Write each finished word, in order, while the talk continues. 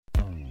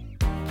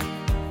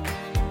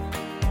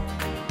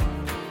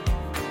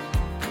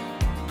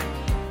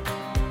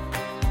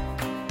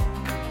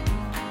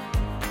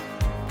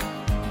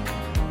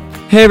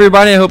Hey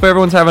everybody, I hope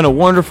everyone's having a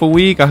wonderful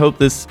week. I hope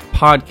this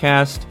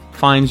podcast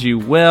finds you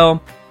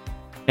well.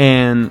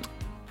 And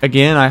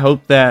again, I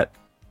hope that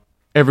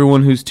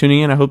everyone who's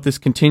tuning in, I hope this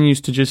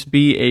continues to just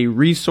be a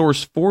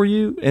resource for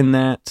you, and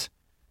that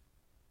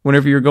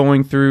whenever you're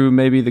going through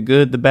maybe the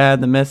good, the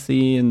bad, the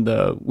messy, and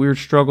the weird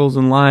struggles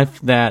in life,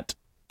 that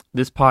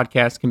this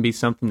podcast can be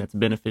something that's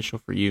beneficial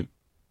for you.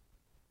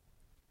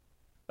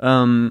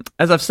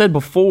 As I've said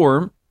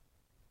before,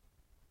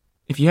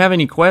 if you have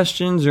any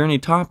questions or any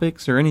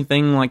topics or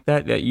anything like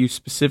that that you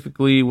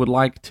specifically would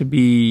like to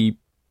be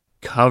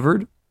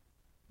covered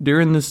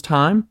during this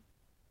time,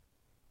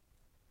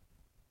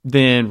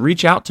 then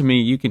reach out to me.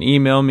 You can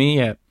email me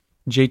at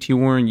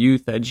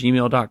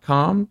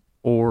jtwarrenyouth@gmail.com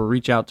or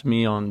reach out to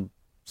me on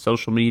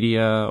social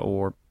media,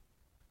 or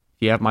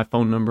if you have my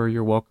phone number,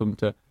 you're welcome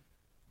to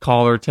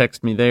call or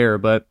text me there.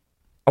 But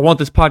I want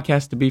this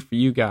podcast to be for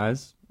you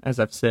guys,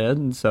 as I've said,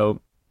 and so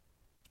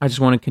I just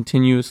want to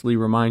continuously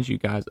remind you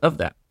guys of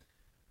that.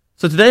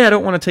 So today I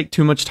don't want to take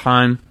too much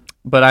time,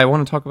 but I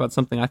want to talk about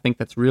something I think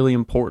that's really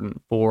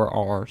important for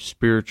our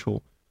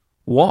spiritual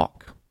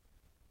walk.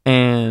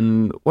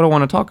 And what I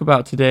want to talk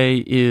about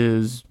today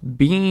is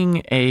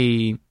being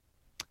a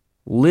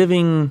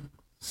living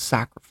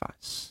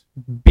sacrifice.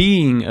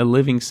 Being a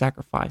living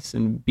sacrifice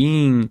and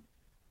being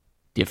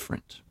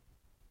different.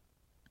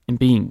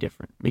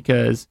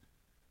 Because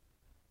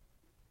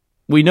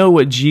we know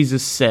what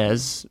Jesus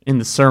says in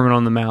the Sermon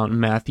on the Mount in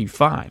Matthew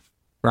 5,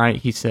 right?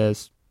 He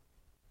says,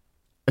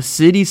 a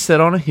city set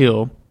on a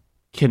hill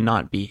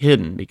cannot be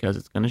hidden, because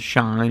it's going to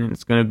shine and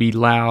it's going to be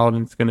loud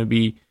and it's going to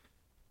be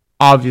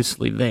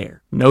obviously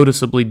there,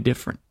 noticeably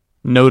different,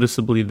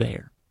 noticeably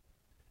there.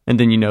 And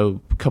then,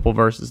 a couple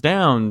verses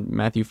down,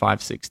 Matthew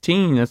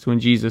 5:16, that's when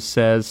Jesus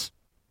says,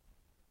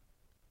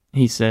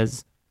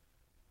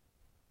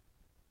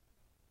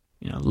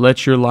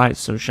 let your light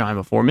so shine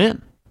before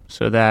men,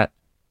 so that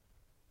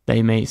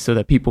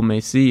people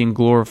may see and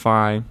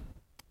glorify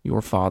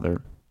your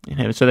Father in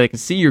heaven, so they can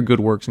see your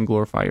good works and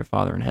glorify your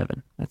Father in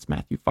heaven. That's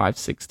Matthew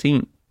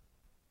 5:16.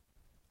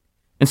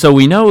 And so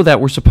we know that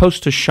we're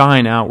supposed to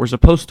shine out, we're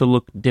supposed to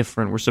look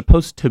different, we're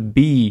supposed to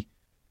be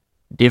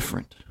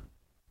different.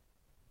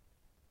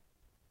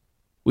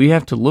 We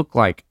have to look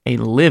like a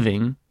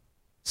living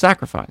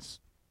sacrifice.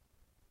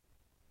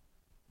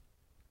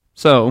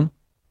 So,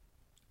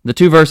 the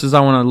two verses I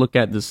want to look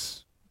at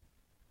this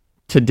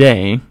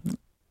today,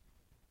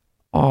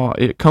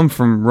 it come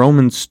from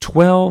Romans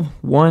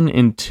 12:1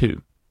 and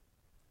 2.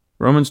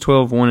 Romans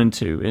 12:1 and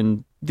 2.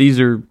 And these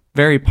are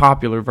very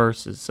popular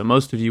verses, so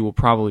most of you will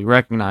probably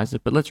recognize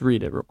it, but let's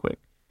read it real quick.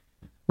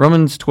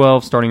 Romans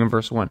 12, starting in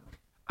verse 1.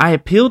 I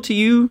appeal to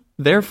you,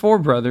 therefore,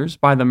 brothers,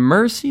 by the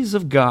mercies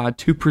of God,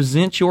 to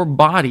present your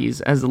bodies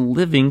as a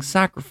living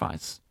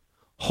sacrifice,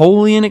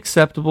 holy and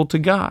acceptable to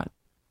God,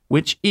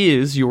 which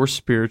is your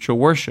spiritual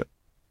worship.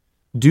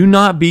 Do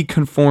not be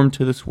conformed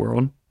to this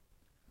world,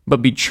 but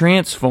be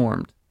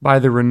transformed by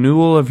the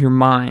renewal of your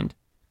mind,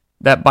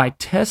 that by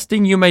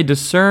testing you may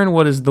discern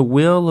what is the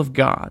will of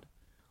God,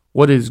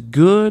 what is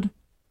good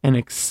and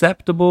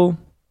acceptable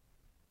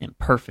and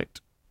perfect.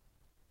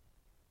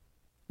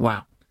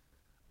 Wow.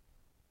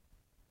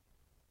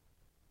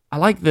 I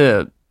like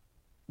the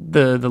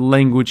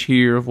language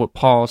here of what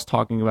Paul is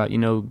talking about,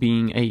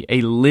 being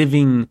a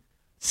living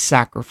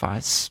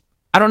sacrifice.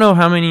 I don't know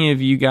how many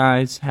of you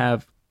guys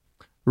have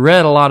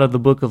read a lot of the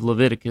book of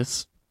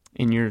Leviticus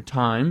in your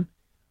time,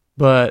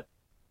 but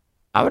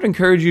I would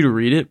encourage you to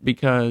read it,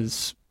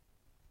 because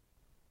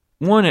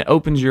one, it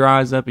opens your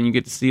eyes up and you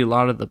get to see a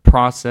lot of the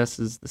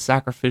processes, the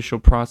sacrificial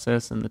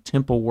process and the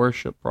temple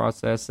worship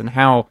process, and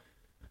how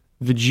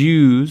the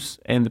Jews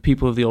and the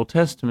people of the Old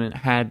Testament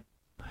how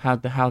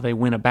they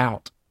went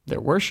about their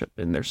worship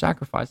and their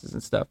sacrifices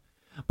and stuff.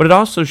 But it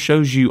also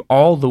shows you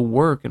all the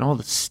work and all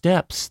the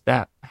steps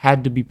that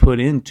had to be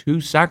put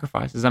into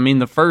sacrifices. I mean,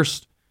 the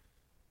first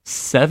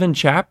 7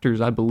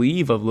 chapters, I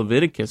believe, of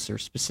Leviticus are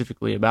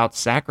specifically about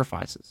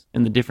sacrifices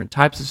and the different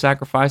types of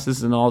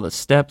sacrifices and all the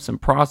steps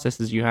and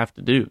processes you have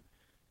to do.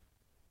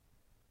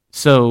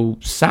 So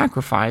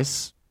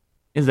sacrifice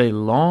is a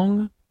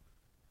long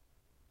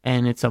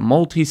and it's a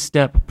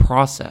multi-step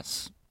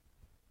process.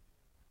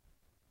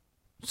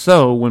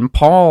 So when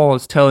Paul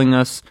is telling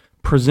us,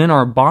 present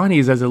our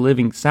bodies as a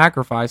living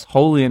sacrifice,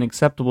 holy and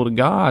acceptable to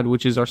God,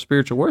 which is our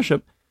spiritual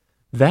worship,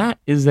 that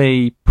is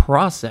a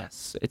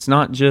process. It's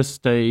not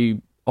just a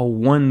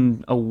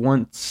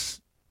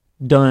once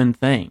done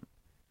thing.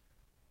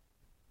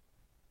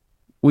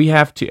 We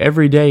have to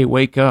every day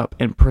wake up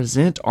and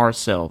present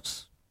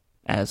ourselves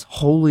as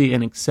holy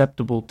and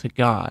acceptable to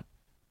God.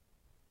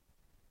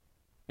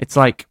 It's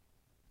like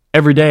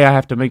every day I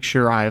have to make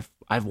sure I've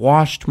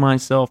washed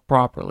myself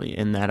properly,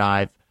 and that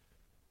I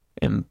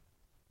am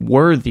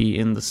worthy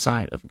in the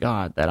sight of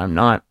God, that I'm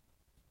not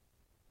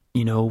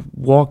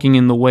walking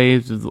in the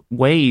ways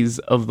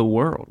of the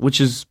world,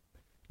 which is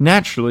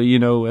naturally,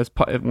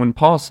 when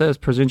Paul says,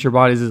 present your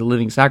bodies as a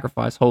living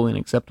sacrifice, holy and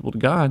acceptable to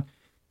God,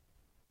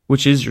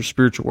 which is your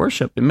spiritual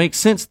worship, it makes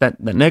sense that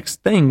the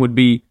next thing would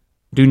be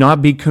Do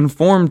not be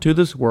conformed to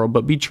this world,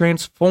 but be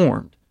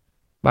transformed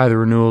by the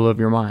renewal of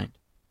your mind.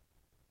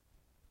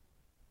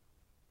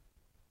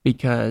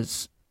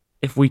 Because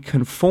if we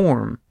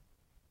conform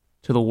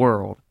to the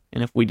world,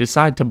 and if we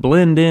decide to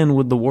blend in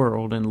with the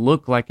world and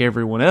look like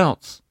everyone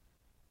else,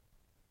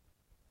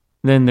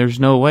 then there's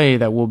no way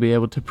that we'll be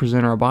able to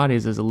present our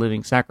bodies as a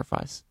living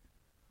sacrifice.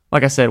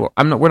 Like I said,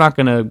 we're not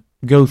going to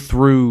go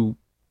through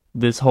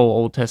this whole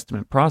Old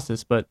Testament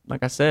process, but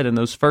like I said, in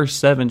those first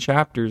 7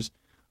 chapters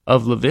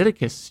of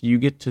Leviticus, you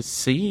get to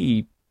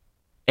see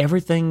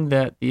everything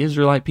that the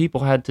Israelite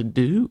people had to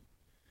do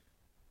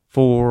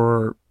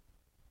for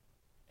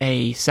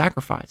a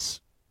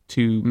sacrifice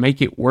to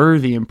make it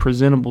worthy and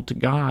presentable to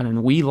God.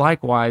 And we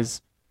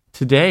likewise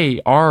today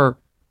are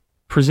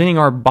presenting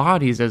our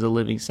bodies as a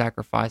living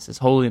sacrifice, as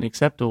holy and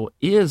acceptable,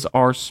 is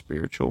our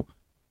spiritual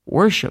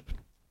worship.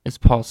 As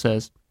Paul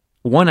says,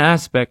 one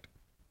aspect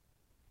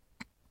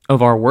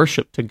of our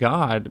worship to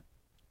God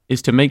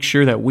is to make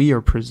sure that we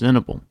are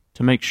presentable,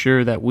 to make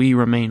sure that we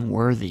remain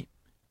worthy.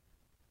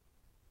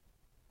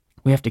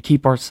 We have to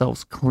keep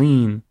ourselves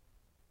clean,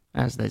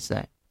 as they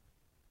say.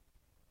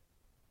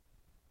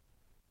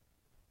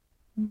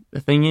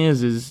 The thing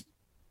is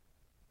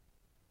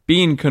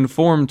being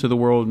conformed to the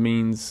world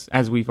means,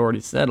 as we've already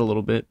said a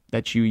little bit,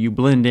 that you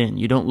blend in.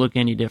 You don't look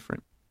any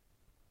different.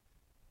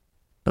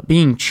 But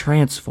being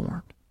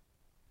transformed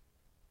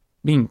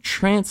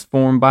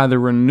by the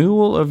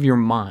renewal of your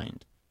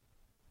mind.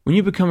 When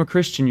you become a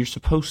Christian, you're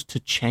supposed to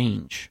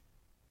change,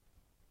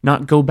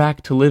 not go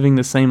back to living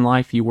the same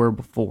life you were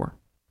before.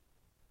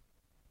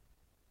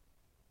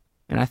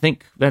 And I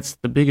think that's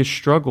the biggest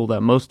struggle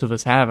that most of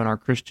us have in our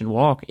Christian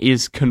walk,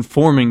 is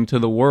conforming to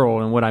the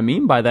world. And what I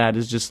mean by that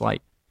is just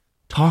like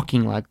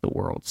talking like the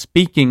world,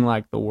 speaking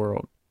like the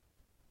world,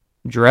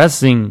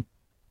 dressing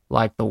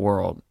like the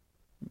world.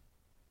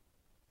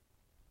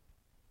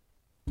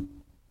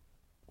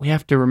 We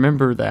have to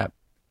remember that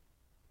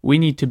we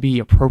need to be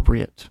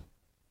appropriate.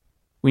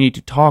 We need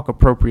to talk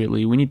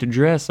appropriately. We need to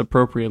dress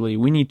appropriately.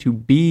 We need to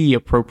be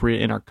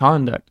appropriate in our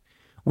conduct.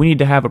 We need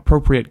to have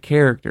appropriate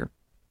character.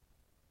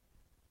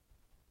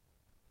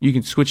 You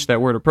can switch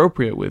that word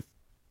appropriate with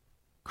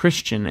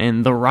Christian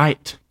and the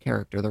right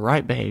character, the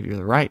right behavior,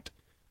 the right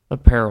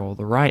apparel,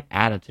 the right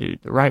attitude,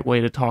 the right way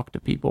to talk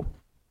to people.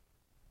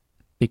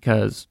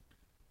 Because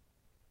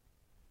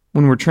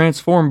when we're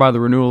transformed by the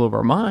renewal of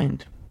our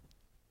mind,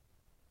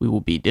 we will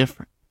be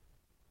different.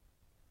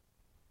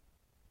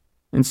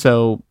 And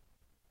so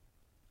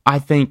I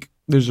think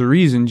there's a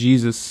reason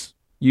Jesus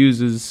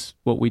uses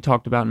what we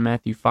talked about in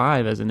Matthew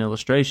 5 as an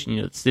illustration,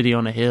 the city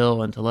on a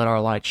hill and to let our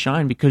light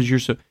shine, because you're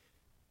so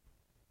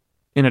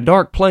in a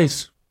dark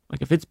place,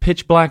 like if it's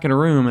pitch black in a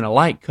room and a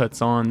light cuts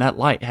on, that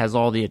light has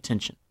all the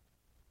attention.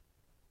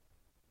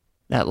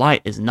 That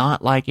light is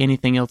not like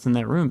anything else in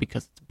that room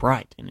because it's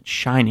bright and it's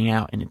shining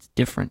out and it's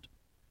different.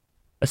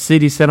 A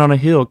city set on a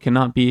hill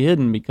cannot be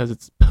hidden because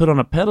it's put on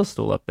a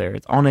pedestal up there.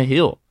 It's on a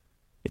hill.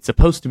 It's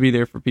supposed to be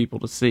there for people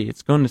to see.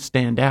 It's going to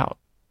stand out.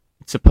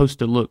 It's supposed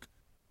to look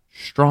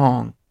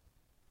strong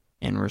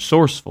and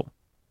resourceful.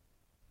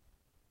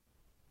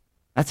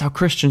 That's how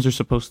Christians are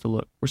supposed to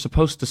look. We're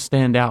supposed to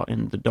stand out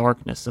in the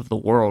darkness of the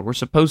world. We're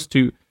supposed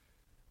to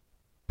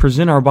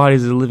present our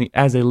bodies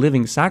as a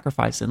living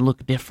sacrifice and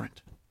look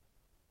different.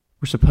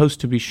 We're supposed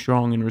to be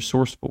strong and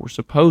resourceful. We're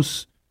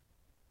supposed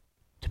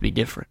to be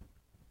different.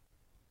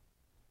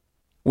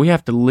 We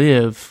have to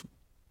live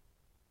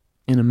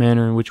in a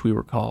manner in which we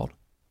were called.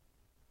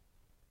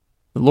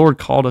 The Lord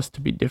called us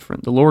to be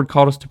different. The Lord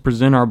called us to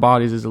present our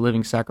bodies as a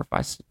living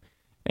sacrifice.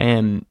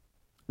 And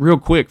real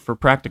quick, for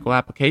practical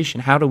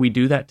application, how do we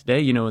do that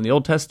today? In the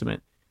Old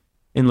Testament,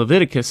 in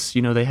Leviticus,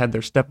 they had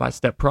their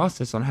step-by-step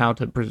process on how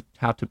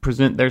to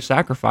present their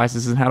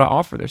sacrifices and how to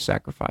offer their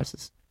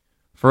sacrifices.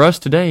 For us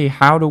today,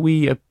 how do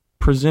we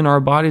present our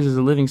bodies as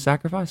a living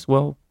sacrifice?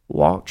 Well,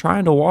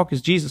 trying to walk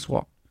as Jesus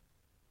walked.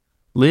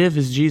 Live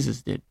as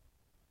Jesus did.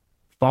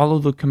 Follow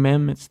the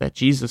commandments that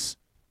Jesus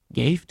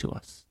gave to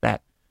us,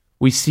 that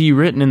we see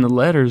written in the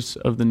letters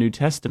of the New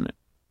Testament.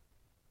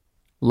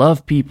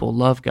 Love people,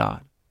 love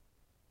God.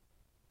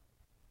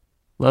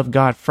 Love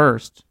God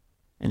first,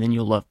 and then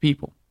you'll love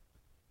people.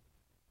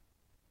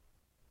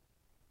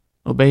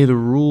 Obey the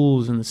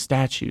rules and the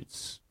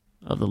statutes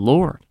of the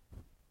Lord.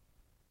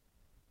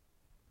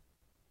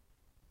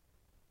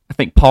 I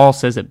think Paul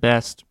says it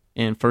best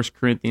in 1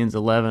 Corinthians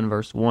 11,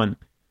 verse 1.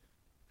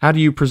 How do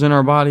you present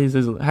your body as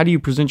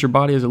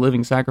a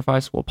living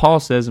sacrifice? Well, Paul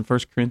says in 1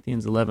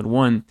 Corinthians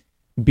 11:1,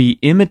 be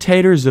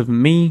imitators of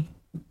me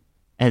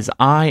as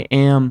I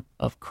am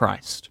of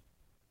Christ.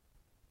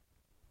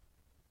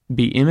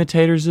 Be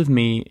imitators of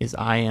me as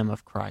I am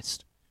of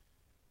Christ.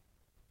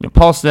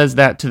 Paul says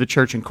that to the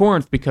church in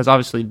Corinth because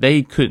obviously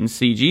they couldn't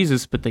see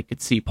Jesus, but they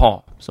could see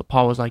Paul. So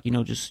Paul was like,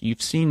 just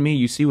you've seen me,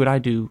 you see what I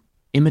do,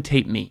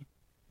 imitate me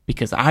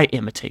because I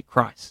imitate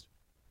Christ.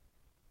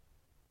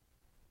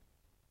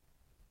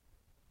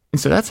 And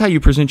so that's how you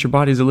present your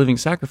body as a living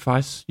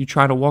sacrifice. You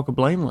try to walk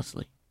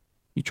blamelessly.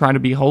 You try to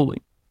be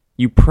holy.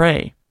 You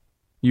pray.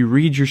 You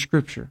read your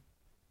scripture.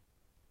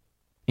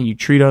 and you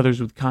treat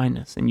others with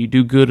kindness, and you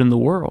do good in the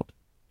world,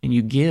 and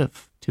you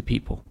give to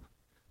people.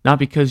 Not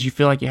because you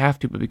feel like you have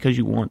to, but because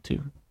you want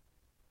to,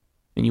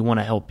 and you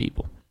want to help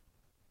people.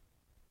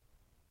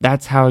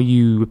 That's how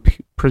you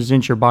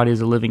present your body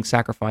as a living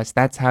sacrifice.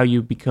 That's how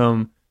you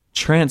become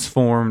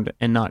transformed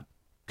and not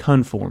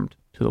conformed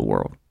to the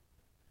world.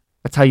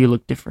 That's how you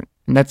look different.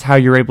 And that's how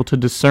you're able to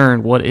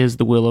discern what is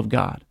the will of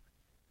God,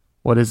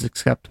 what is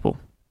acceptable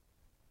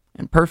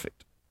and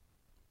perfect.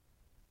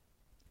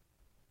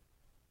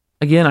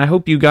 Again, I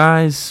hope you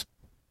guys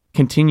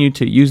continue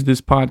to use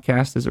this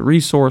podcast as a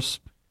resource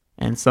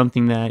and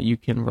something that you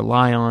can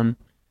rely on.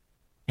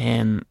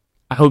 And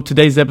I hope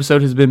today's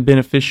episode has been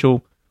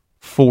beneficial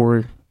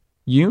for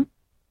you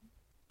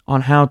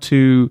on how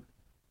to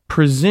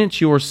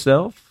present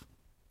yourself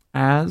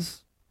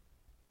as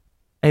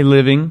a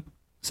living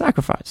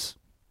sacrifice.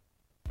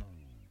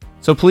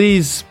 So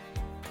please,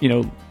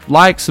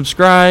 like,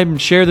 subscribe,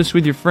 and share this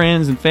with your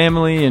friends and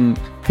family and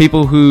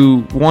people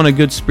who want a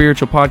good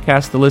spiritual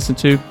podcast to listen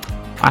to.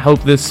 I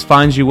hope this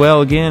finds you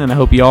well again, and I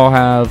hope you all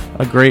have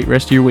a great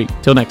rest of your week.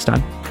 Till next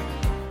time.